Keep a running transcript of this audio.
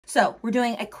So we're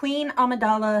doing a Queen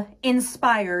Amidala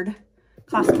inspired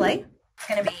cosplay. It's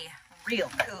gonna be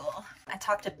real cool. I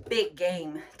talked a big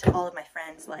game to all of my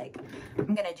friends, like,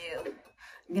 I'm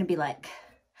gonna be like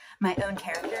my own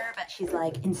character, but she's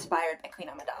like inspired by Queen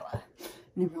Amidala.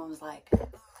 And everyone was like,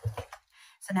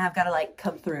 so now I've got to like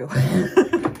come through.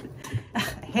 I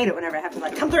hate it whenever I have to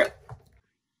like come through.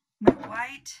 My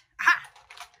white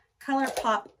color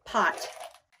pop pot.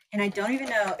 And I don't even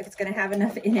know if it's going to have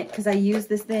enough in it because I use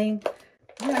this thing.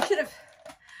 You know, I should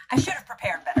have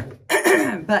prepared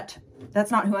better, but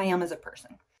that's not who I am as a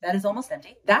person. That is almost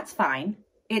empty. That's fine.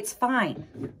 It's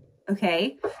fine.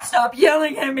 Okay. Stop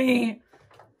yelling at me.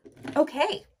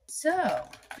 Okay. So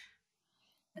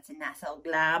that's a nice old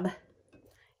glob.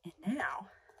 And now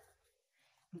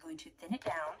I'm going to thin it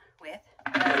down with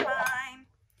line.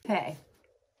 Okay.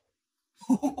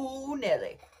 Oh,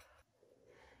 Nelly.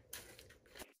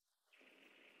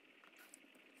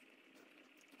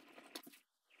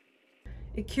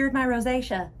 It cured my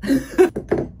rosacea.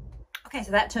 Okay,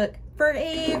 so that took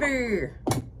forever.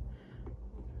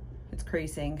 It's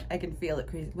creasing. I can feel it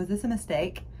creasing. Was this a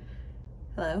mistake?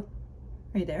 Hello?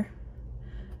 Are you there?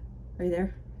 Are you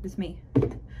there? It's me,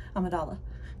 Amidala.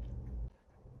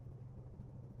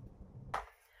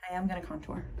 I am gonna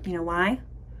contour. You know why?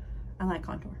 I like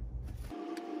contour.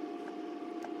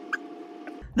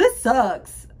 This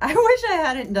sucks. I wish I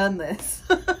hadn't done this.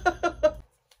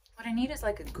 What I need is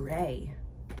like a gray.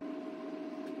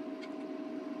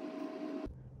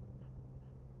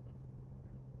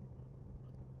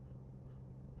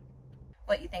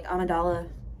 What, you think Amidala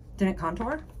didn't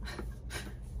contour?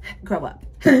 Grow up.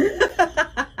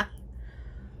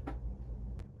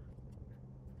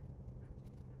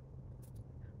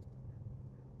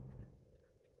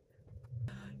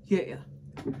 Yeah.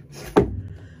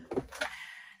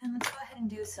 And let's go ahead and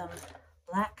do some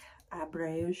black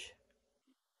eyebrows.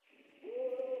 I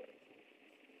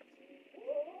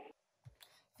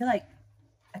feel like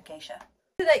a geisha.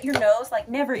 That your nose like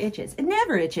never itches. It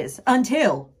never itches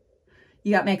until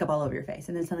you got makeup all over your face.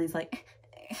 And then something's like,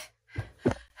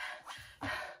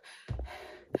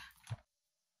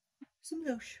 some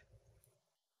lotion.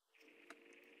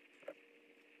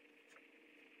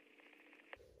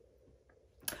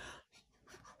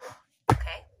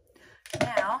 Okay,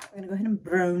 now I'm gonna go ahead and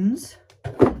bronze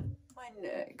my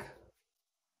neck.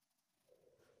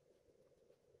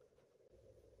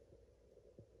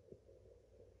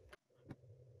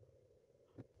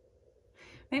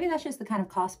 Maybe that's just the kind of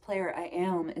cosplayer I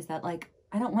am, is that like,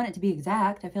 I don't want it to be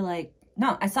exact. I feel like,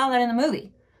 no, I saw that in the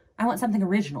movie. I want something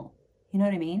original. You know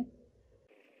what I mean?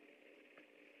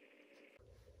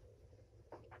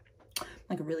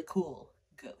 Like a really cool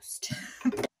ghost.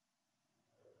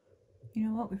 You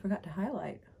know what? We forgot to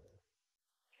highlight.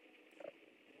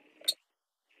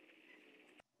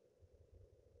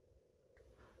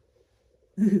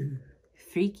 Ooh,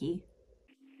 freaky.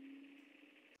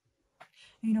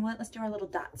 You know what? Let's do our little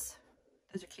dots.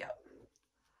 Those are cute.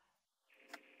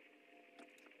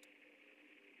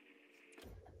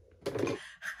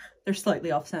 They're slightly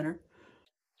off center.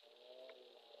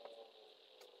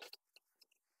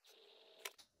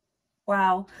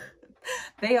 Wow.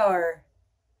 They are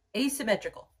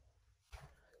asymmetrical.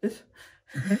 Oh,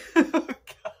 God.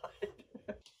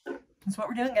 That's what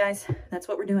we're doing, guys. That's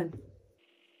what we're doing.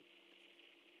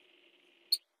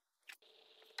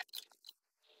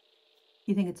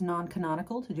 You think it's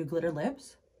non-canonical to do glitter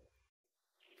lips?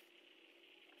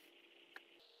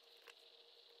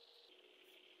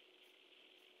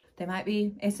 They might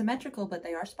be asymmetrical, but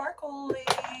they are sparkly.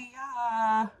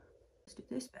 Yeah. Let's do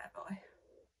this bad boy.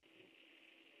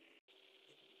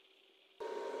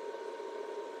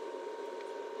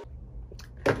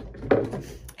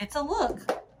 It's a look.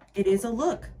 It is a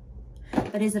look.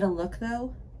 But is it a look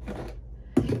though?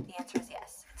 The answer is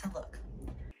yes. It's a look.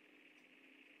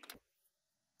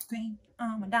 Queen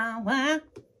Amidala.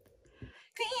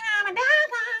 Queen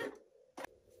Amidala.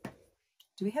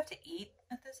 Do we have to eat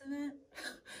at this event?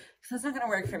 Because that's not going to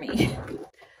work for me.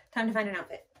 Time to find an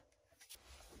outfit.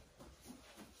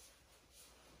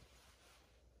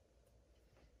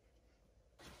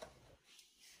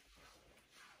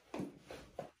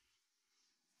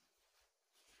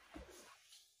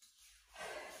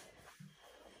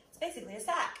 It's basically a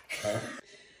sack.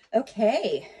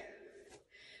 Okay.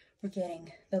 We're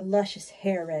getting the luscious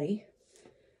hair ready.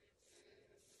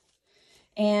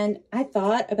 And I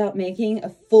thought about making a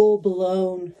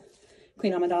full-blown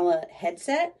Queen Amidala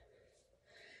headset.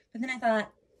 But then I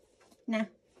thought, nah,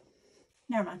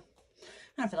 never mind.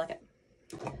 I don't feel like it.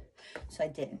 So I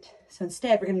didn't. So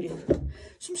instead, we're going to do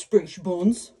some spruce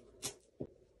buns.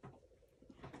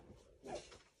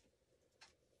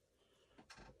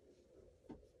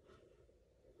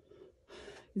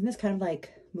 Isn't this kind of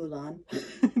like Mulan?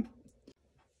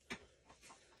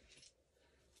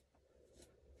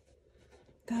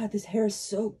 God, this hair is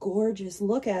so gorgeous.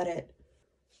 Look at it.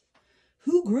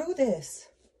 Who grew this?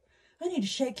 I need to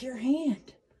shake your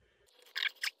hand.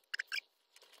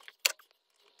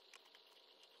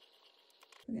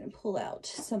 We're gonna pull out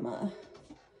some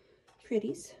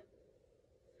pretties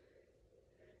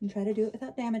and try to do it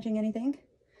without damaging anything.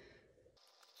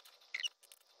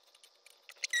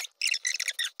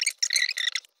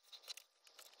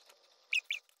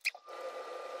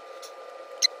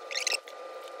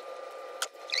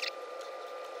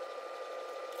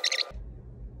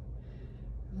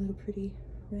 A little pretty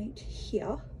right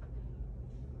here.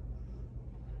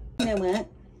 You know what?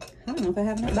 I don't know if I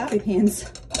have enough bobby pins.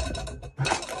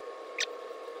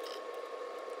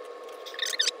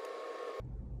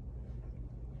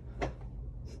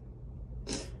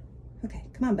 Okay,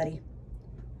 come on, buddy.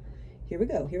 Here we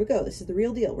go, here we go. This is the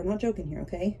real deal. We're not joking here,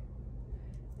 okay?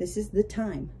 This is the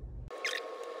time.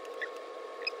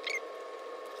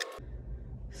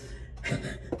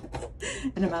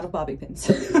 And I'm out of bobby pins.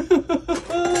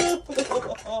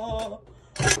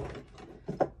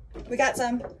 We got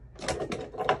some.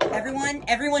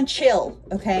 Everyone chill,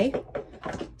 okay?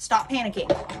 Stop panicking.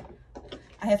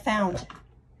 I have found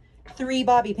 3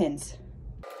 bobby pins.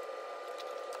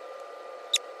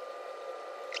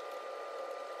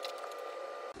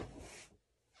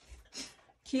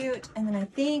 Cute. And then I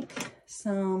think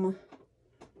some,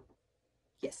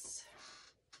 yes,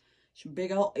 some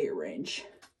big old earrings.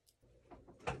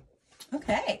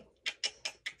 Okay.